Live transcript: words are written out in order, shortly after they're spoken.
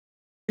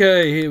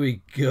Okay, here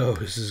we go.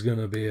 This is going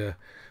to be a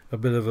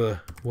bit of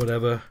a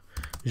whatever.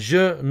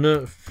 Je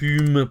ne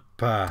fume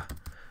pas.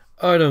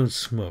 I don't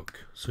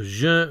smoke. So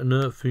je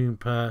ne fume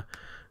pas.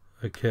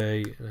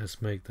 Okay,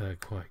 let's make that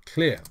quite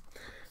clear.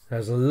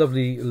 There's a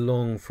lovely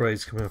long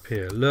phrase coming up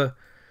here. La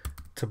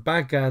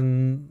tabagisme.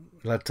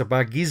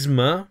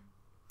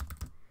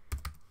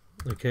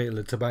 Okay,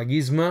 le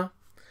tabagisme,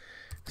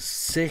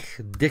 c'est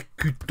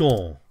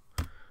dégoûtant.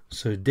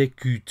 So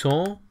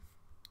dégoûtant.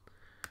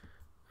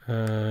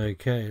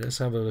 Okay, let's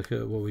have a look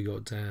at what we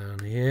got down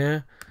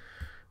here.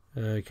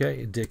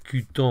 Okay,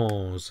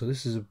 dégoûtant. So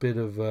this is a bit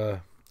of,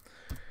 in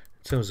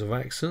terms of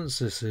accents,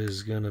 this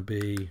is going to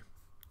be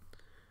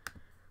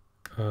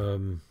a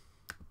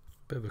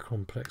bit of a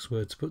complex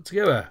word to put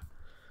together.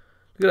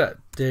 Look at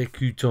that,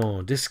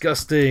 dégoûtant,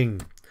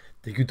 disgusting.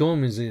 Dégoûtant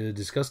means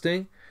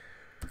disgusting.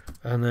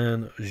 And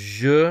then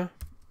je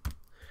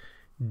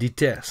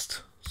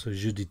déteste. So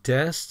je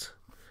déteste.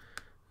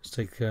 Let's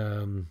take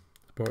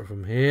borrow it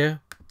from here.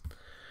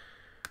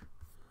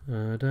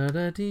 A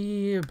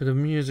bit of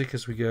music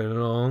as we go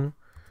along.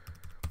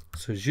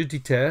 So je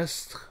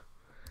déteste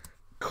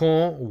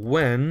quand,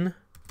 when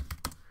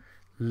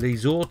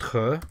les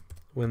autres,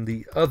 when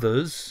the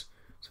others,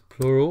 it's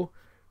plural,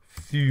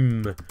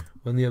 fument,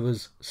 when the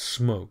others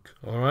smoke.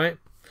 All right.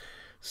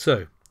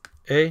 So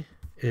a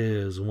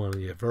is one of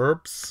the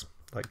verbs,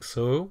 like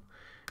so.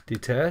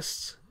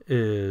 Déteste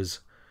is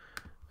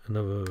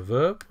another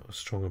verb, a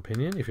strong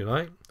opinion, if you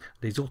like.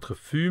 Les autres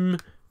fument.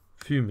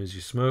 Fume is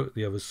you smoke,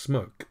 the others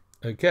smoke.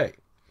 Okay.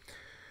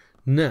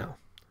 Now,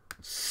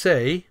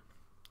 say,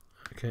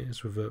 okay,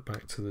 let's revert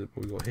back to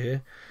what we got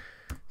here.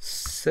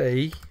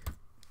 Say,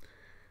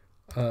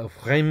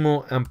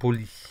 vraiment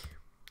impoli.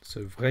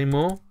 So,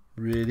 vraiment,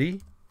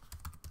 really.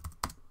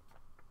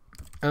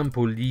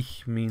 Impoli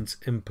means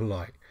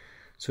impolite.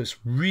 So it's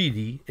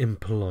really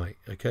impolite,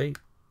 okay?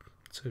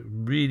 So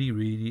really,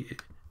 really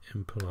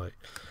impolite.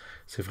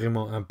 C'est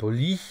vraiment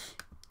impoli.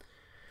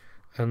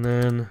 And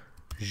then,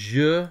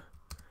 je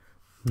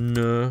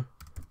ne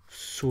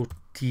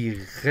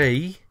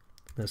sortirai.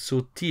 Now,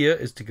 sortir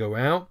is to go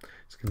out.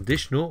 It's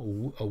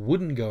conditional. I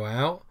wouldn't go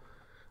out.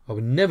 I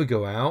would never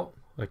go out.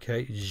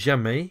 Okay,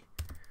 jamais.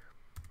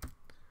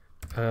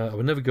 I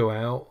would never go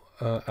out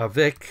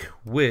avec,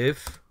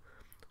 with.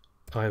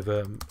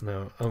 Either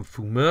now un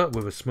fumeur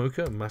with a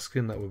smoker,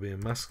 masculine, that would be a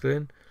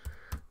masculine,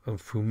 un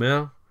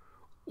fumeur,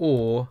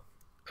 or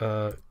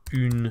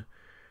une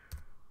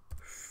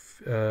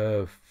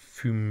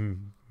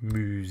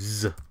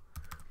fumeuse,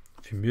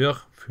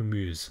 fumeur,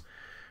 fumeuse.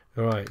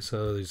 All right,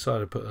 so they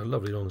decided to put a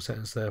lovely long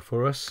sentence there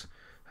for us.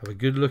 Have a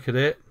good look at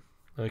it.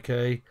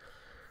 Okay,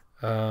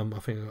 I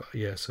think,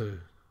 yeah. So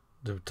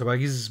the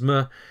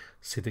tabagisme,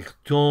 c'est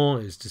dégoûtant,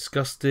 is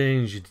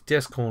disgusting. Je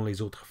déteste quand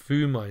les autres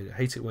fument. I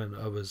hate it when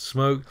others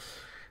smoke.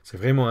 C'est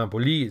vraiment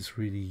impoli. It's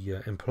really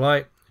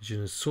impolite. Je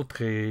ne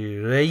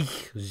sortirai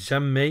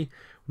jamais.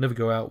 Never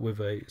go out with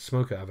a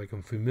smoker avec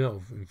un fumeur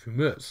or une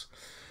fumeuse.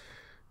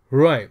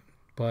 Right.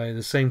 By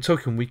the same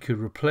token, we could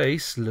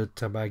replace le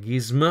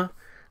tabagisme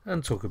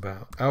and talk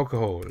about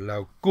alcohol.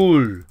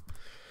 L'alcool,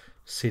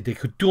 c'est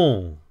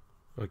dégoûtant.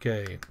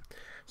 Okay.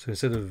 So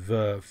instead of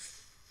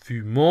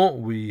fumant,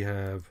 we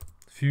have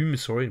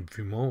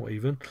fumant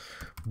even.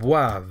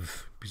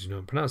 Boivent, because you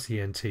don't pronounce the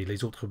ENT.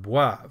 Les autres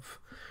boivent.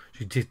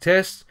 Je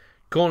déteste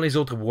quand les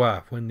autres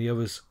boivent, when the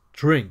others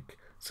drink.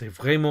 C'est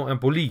vraiment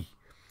impoli.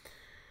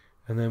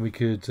 And then we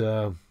could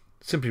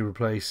simply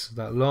replace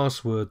that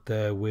last word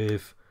there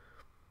with,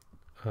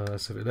 so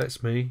if it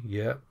lets me,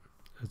 yeah,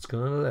 it's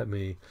going to let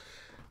me.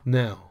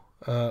 Now,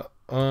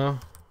 un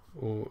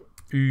or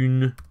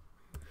une,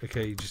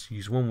 okay, just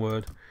use one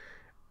word,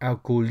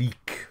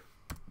 alcoolique.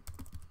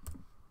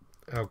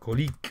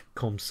 Alcoolique,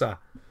 comme ça.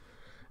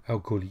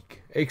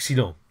 Alcoolique.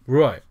 Excellent.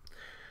 Right.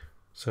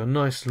 So a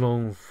nice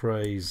long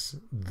phrase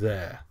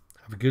there.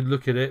 Have a good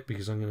look at it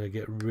because I'm going to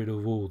get rid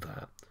of all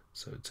that.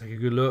 So take a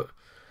good look.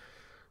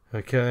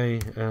 Okay,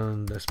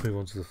 and let's move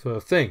on to the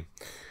first thing.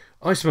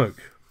 I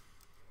smoke.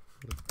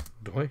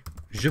 Do I?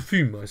 Je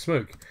fume. I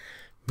smoke.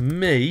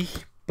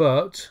 Mais,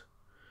 but,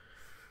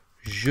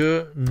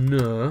 je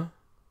ne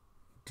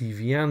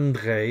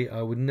deviendrai.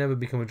 I would never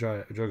become a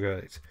drug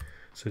addict.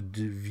 So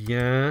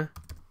deviendrai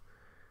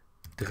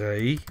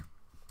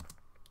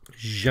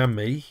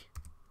jamais.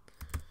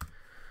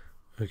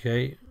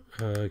 Okay,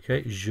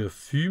 okay. Je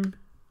fume.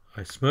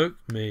 I smoke.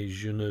 Mais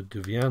je ne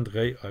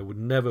deviendrai. I would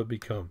never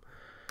become.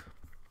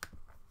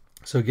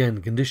 So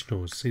again,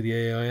 conditionals. See the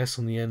AIS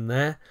on the end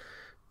there?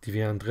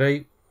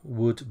 Deviendrai,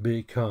 would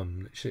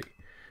become. Literally.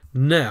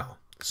 Now,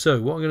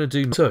 so what I'm going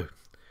to do. So,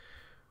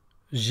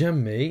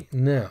 jamais.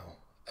 Now,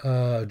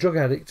 drug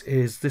addict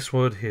is this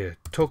word here.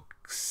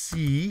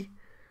 Toxicomane.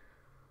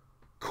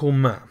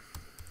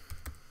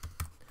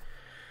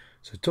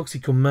 So,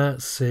 toxicomane,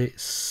 c'est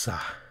ça.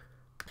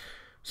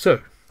 So,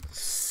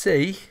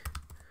 c'est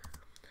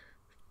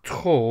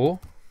trop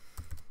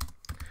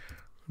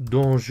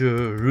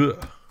dangereux.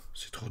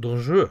 C'est trop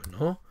dangereux,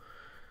 no?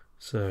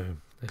 So,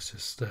 let's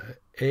just,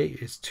 A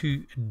is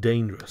too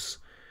dangerous.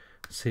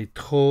 c'est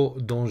trop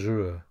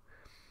dangereux.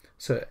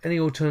 So any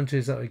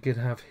alternatives that we could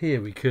have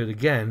here, we could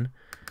again,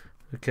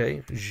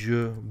 okay,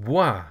 je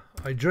bois,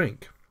 I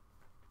drink.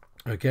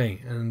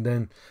 Okay, and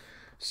then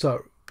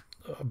start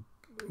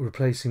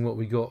replacing what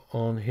we got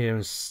on here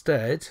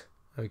instead.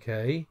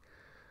 Okay,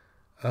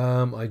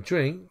 I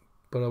drink,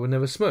 but I would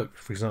never smoke,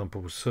 for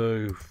example.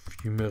 So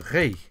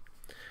fumerai.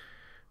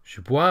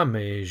 Je bois,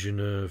 mais je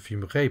ne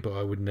fumerai, but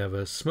I would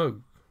never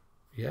smoke.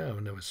 Yeah, I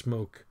would never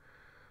smoke.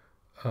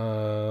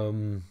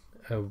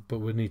 But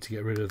we need to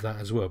get rid of that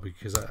as well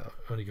because that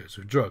only goes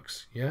with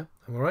drugs. Yeah,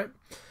 am I right?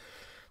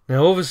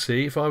 Now,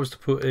 obviously, if I was to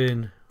put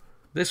in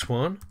this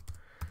one,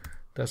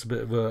 that's a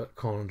bit of a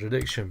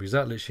contradiction because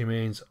that literally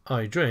means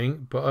I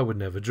drink, but I would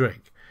never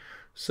drink.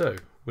 So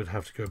we'd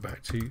have to go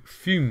back to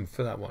fume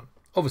for that one.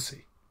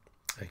 Obviously.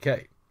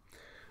 Okay.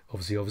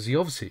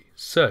 Obviously.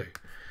 So,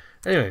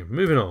 anyway,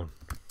 moving on.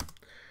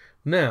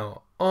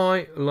 Now,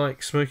 I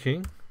like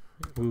smoking.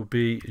 It will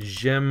be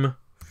j'aime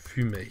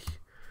fumer.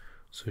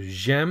 So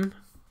j'aime,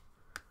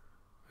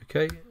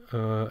 okay,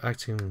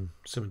 acting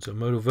similar to a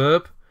modal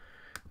verb,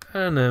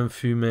 and then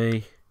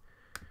fumer,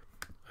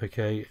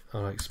 okay, I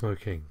like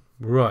smoking.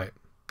 Right.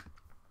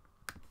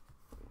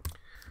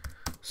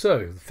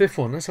 So the fifth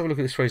one, let's have a look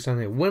at this phrase down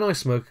here. When I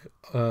smoke,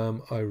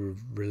 I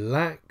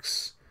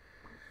relax,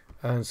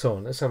 and so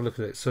on. Let's have a look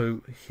at it.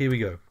 So here we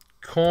go.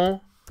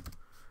 Quand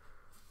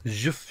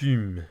je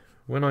fume,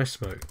 when I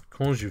smoke.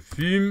 Quand je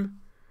fume,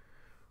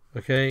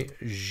 okay,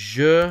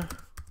 je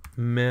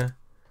me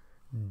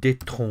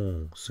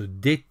détends. Se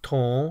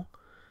détend,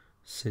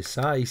 c'est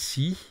ça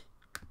ici.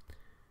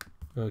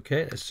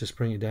 Okay, let's just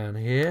bring it down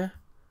here.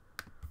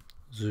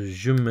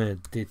 Je me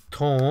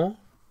détends.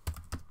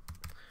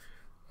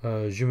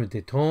 Je me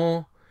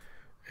détends.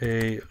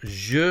 Et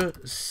je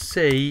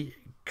sais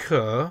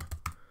que,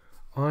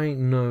 I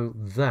know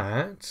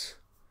that,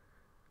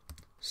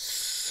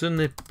 ce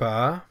n'est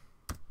pas,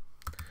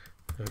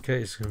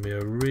 okay, it's going to be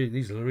a really,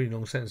 these are really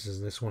long sentences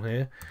in this one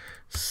here.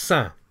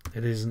 Ça,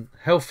 it isn't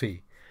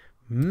healthy.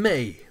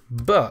 Mais,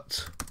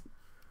 but,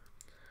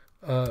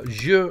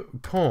 je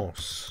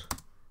pense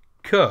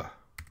que,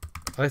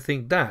 I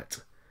think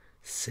that,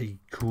 c'est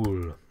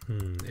cool.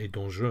 Et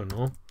dangereux,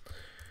 non?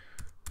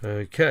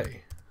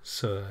 Okay,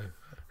 so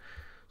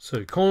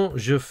quand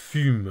je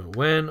fume,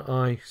 when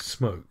I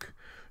smoke,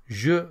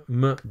 je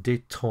me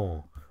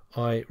détends,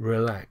 I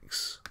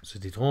relax. Se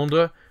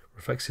détendre,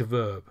 reflexive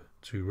verb,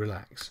 to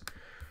relax.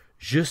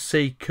 Je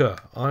sais que,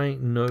 I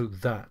know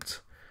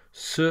that.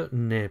 Ce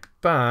n'est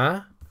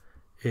pas,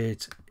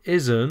 it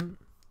isn't,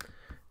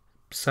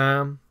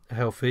 Sam,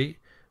 healthy,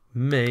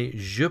 mais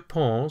je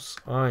pense,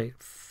 I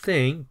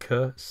think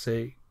que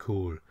c'est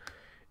cool.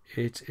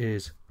 It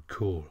is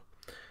cool.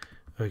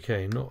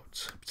 Okay,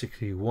 not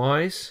particularly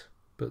wise,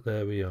 but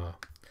there we are.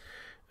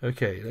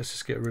 Okay, let's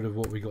just get rid of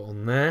what we got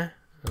on there,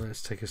 and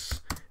let's take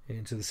us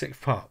into the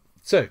sixth part.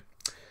 So,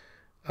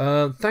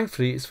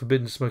 thankfully, it's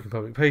forbidden to smoke in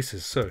public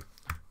places. So,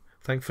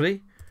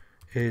 thankfully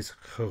is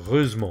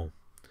heureusement.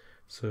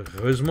 So,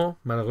 heureusement,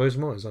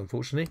 malheureusement is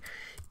unfortunately.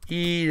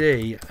 Il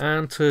est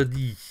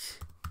interdit.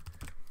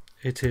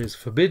 It is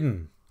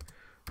forbidden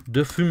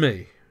de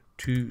fumer,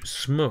 to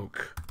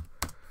smoke.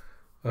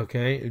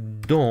 Okay,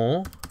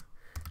 dans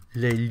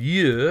les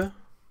lieux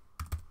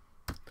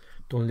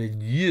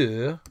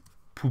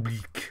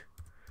publics.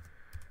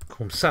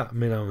 Comme ça,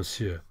 mesdames et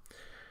messieurs.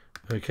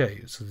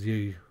 Okay, so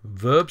the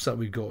verbs that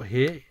we've got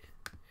here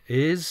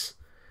is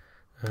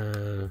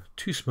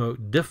to smoke,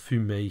 de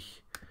fumer,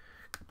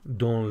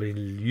 dans les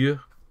lieux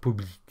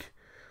publics.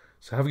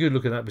 So have a good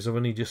look at that because I've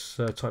only just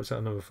typed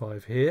out number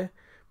 5 here,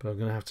 but I'm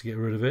going to have to get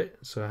rid of it.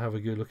 So have a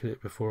good look at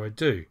it before I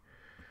do.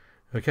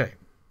 Okay,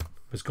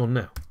 it's gone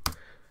now.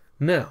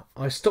 Now,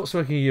 I stopped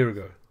smoking a year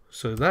ago.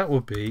 So that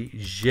would be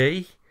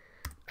j'ai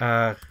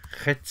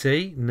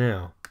arrêté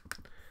now.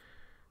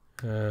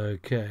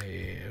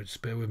 Okay,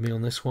 just bear with me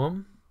on this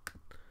one.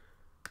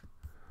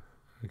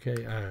 Okay,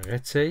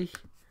 arrêté.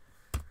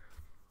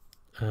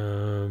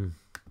 Oh,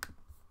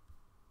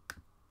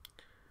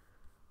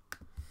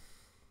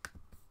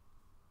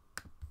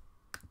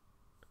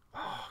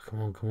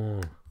 come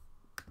on.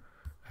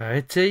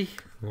 Arrêté.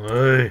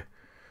 Ouais,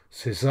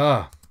 c'est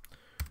ça.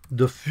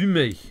 De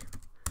fumer.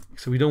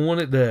 So we don't want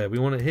it there. We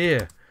want it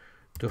here.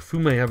 De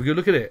fumer. Have a good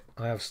look at it.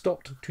 I have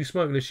stopped to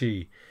smoke,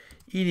 Lishi.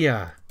 Il y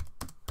a.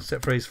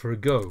 Set phrase for a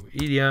go.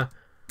 Il y a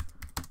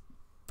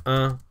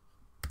un.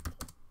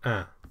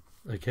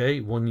 Okay,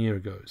 1 year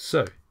ago.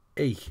 So,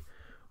 a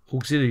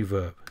auxiliary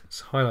verb.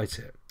 Let's highlight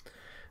it.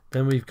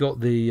 Then we've got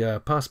the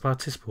past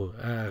participle.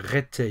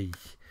 Arrêter.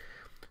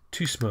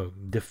 To smoke.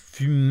 De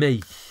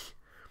fumer.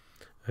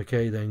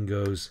 Okay, then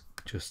goes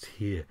just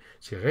here.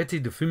 J'ai arrêté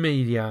de fumer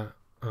il y a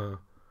un.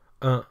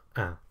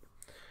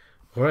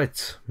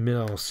 Right,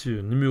 mesdames et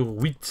messieurs, numéro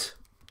 8.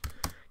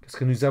 Qu'est-ce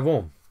que nous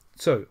avons?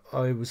 So,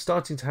 I was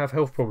starting to have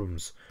health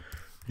problems.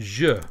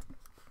 Je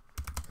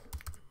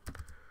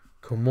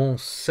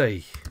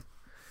commençais.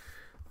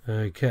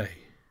 Okay.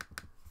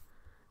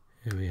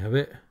 Here we have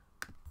it.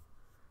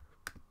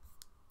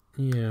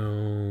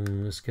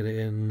 Let's get it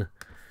in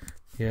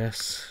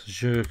Yes,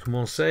 je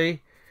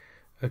commençais.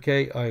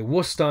 Okay, I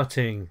was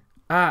starting.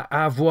 À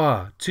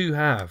avoir, to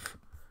have.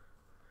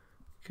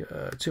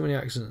 Too many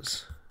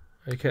accents.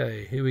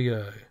 Okay, here we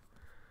go.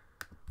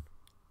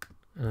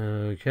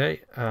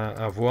 Okay, à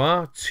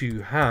avoir,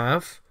 to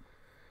have.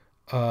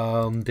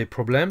 Des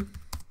problèmes.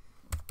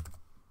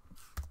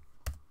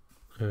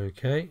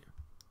 Okay.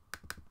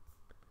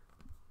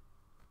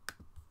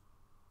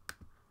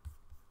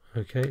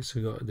 Okay, so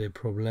we've got des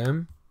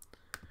problèmes.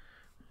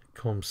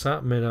 Comme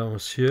ça, mesdames,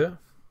 messieurs.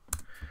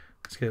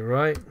 Let's get it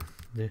right.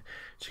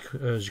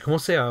 J'ai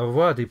commencé à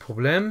avoir des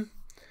problèmes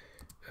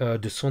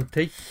de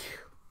santé.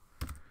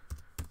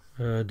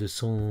 De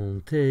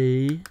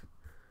santé.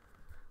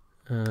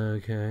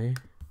 Okay.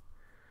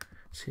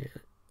 See,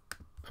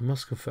 I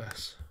must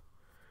confess,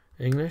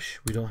 English,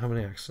 we don't have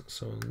any accents,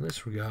 so in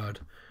this regard,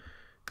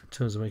 in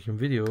terms of making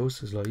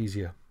videos, it's a lot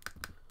easier.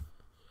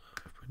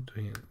 I've been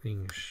doing it in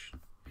English,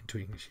 into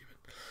English even.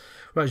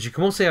 Right, j'ai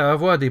commencé à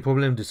avoir des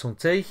problèmes de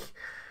santé.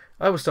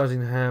 I was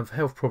starting to have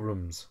health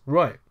problems.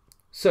 Right,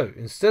 so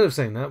instead of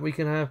saying that, we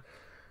can have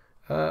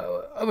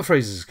other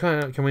phrases,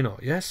 can we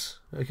not? Yes?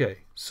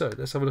 Okay, so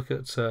let's have a look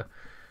at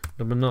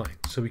number 9.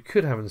 So we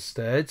could have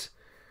instead,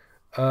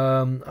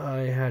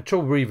 I had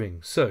trouble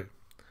breathing. So,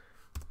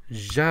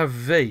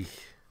 j'avais.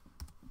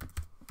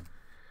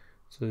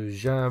 So,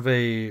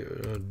 j'avais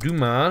du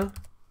mal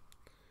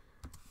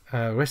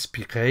à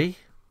respirer.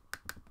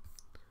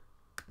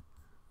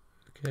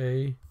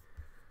 Okay.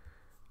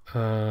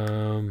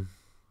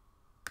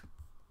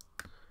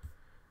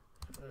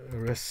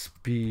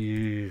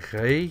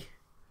 Respirer.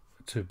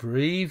 To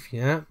breathe,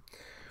 yeah.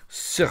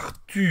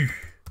 Surtout.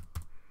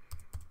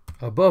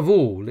 Above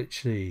all,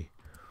 literally.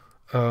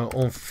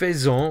 En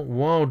faisant,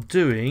 while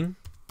doing.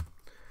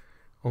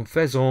 En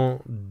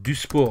faisant du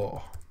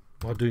sport.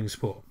 While doing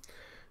sport.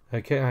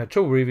 Okay, I had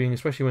trouble breathing,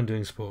 especially when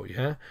doing sport,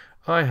 yeah.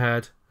 I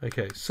had,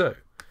 okay, so.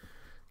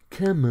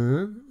 Come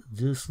on,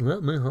 just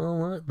let me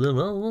highlight the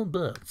relevant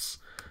bits.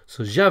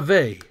 So,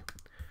 j'avais.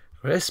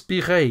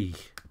 Respirer.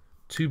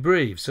 To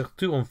breathe.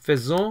 Surtout en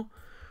faisant.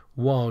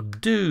 While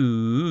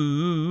doing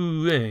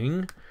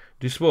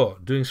du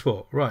sport. Doing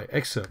sport. Right,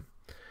 excellent.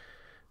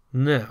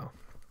 Now.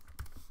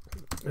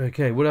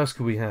 Okay, what else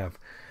could we have?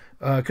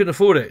 Couldn't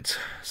afford it.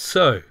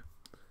 So,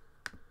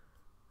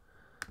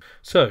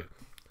 ça.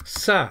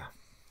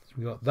 So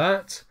we got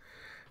that.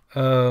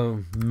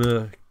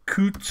 Me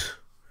coûte.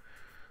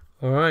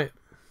 Alright.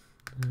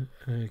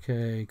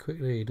 Okay,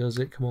 quickly, does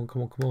it? Come on,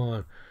 come on, come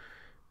on.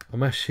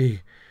 I'm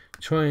actually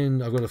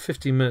trying. I've got a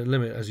 15-minute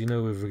limit, as you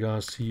know, with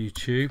regards to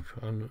YouTube.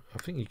 I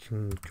think you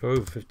can go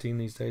over 15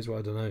 these days, but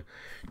I don't know.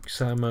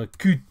 Ça me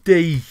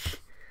coûte.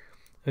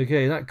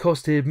 Okay, that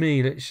costed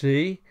me,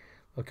 literally.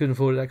 I couldn't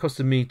afford it. That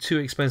costed me too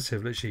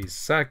expensive, literally.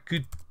 Ça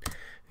coûte.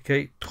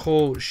 Okay,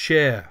 trop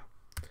cher.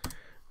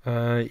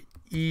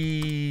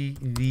 Il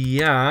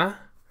y a.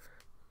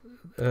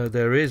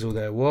 There is, or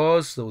there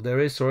was, or there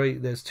is, sorry,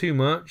 there's too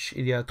much.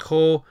 Il y a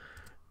trop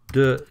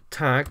de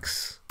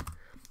taxes.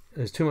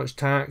 There's too much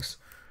tax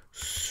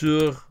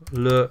sur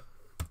le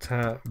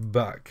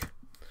tabac.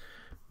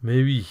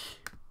 Mais oui.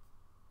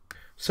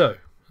 So,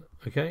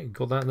 okay,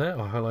 got that there.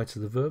 I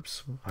highlighted the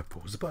verbs. I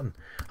paused the button.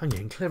 I'm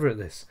getting clever at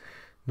this.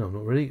 No,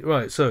 not really.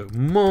 Right, so,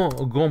 mon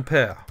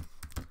grand-père.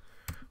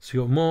 So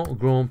you got mon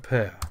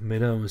grand-père,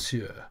 mesdames,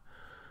 messieurs.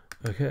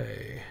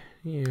 Okay,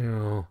 you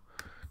know,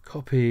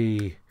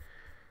 copy.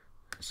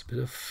 It's a bit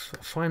of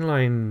a fine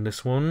line,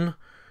 this one.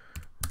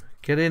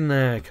 Get in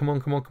there. Come on,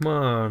 come on, come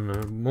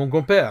on. Mon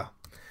grand-père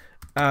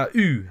a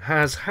eu,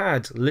 has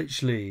had,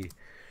 literally,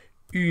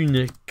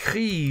 une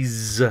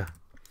crise.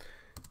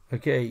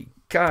 Okay,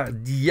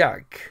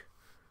 cardiaque.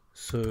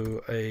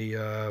 So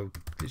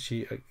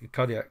literally a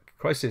cardiac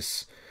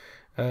crisis.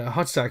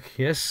 Heart attack,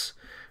 yes.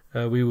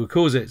 We will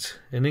cause it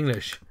in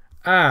English.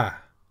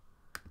 Ah.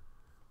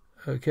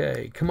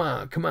 Okay, come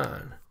on, come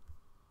on.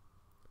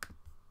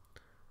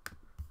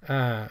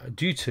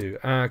 Due to,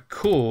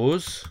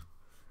 cause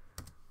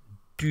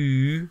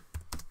du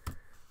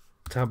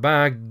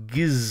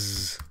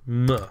tabagisme.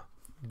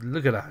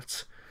 Look at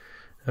that.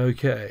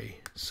 Okay,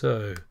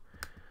 so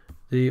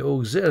the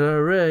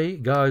auxiliary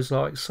goes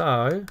like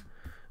so,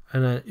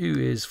 and then U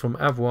is from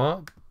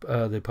avoir,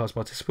 the past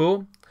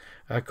participle,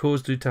 à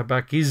cause du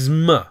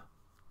tabagisme.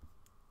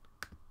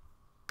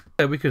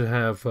 We could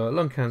have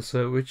lung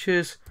cancer, which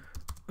is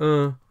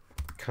un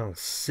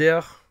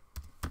cancer.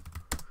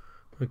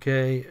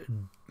 Okay,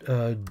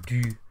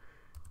 du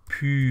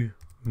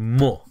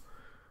poumon.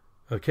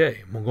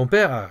 Okay, mon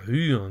grand-père a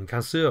eu un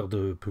cancer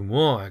de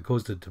poumon à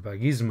cause de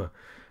tabagisme.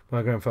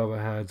 My grandfather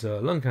had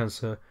lung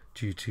cancer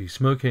due to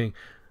smoking,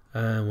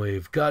 and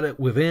we've got it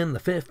within the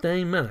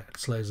 15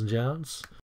 minutes, ladies and gents.